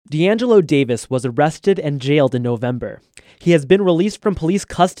DeAngelo Davis was arrested and jailed in November. He has been released from police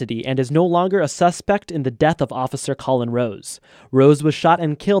custody and is no longer a suspect in the death of Officer Colin Rose. Rose was shot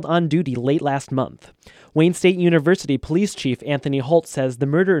and killed on duty late last month. Wayne State University Police Chief Anthony Holt says the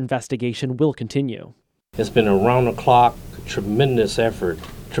murder investigation will continue. It's been a round-the-clock, tremendous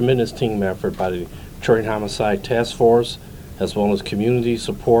team effort by the Detroit Homicide Task Force, as well as community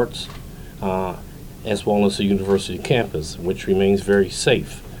supports, as well as the university campus, which remains very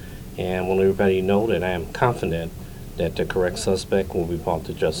safe. And I want everybody to know that I am confident that the correct suspect will be brought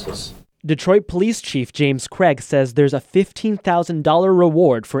to justice. Detroit Police Chief James Craig says there's a $15,000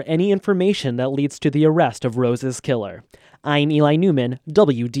 reward for any information that leads to the arrest of Rose's killer. I'm Eli Newman,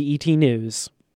 WDET News.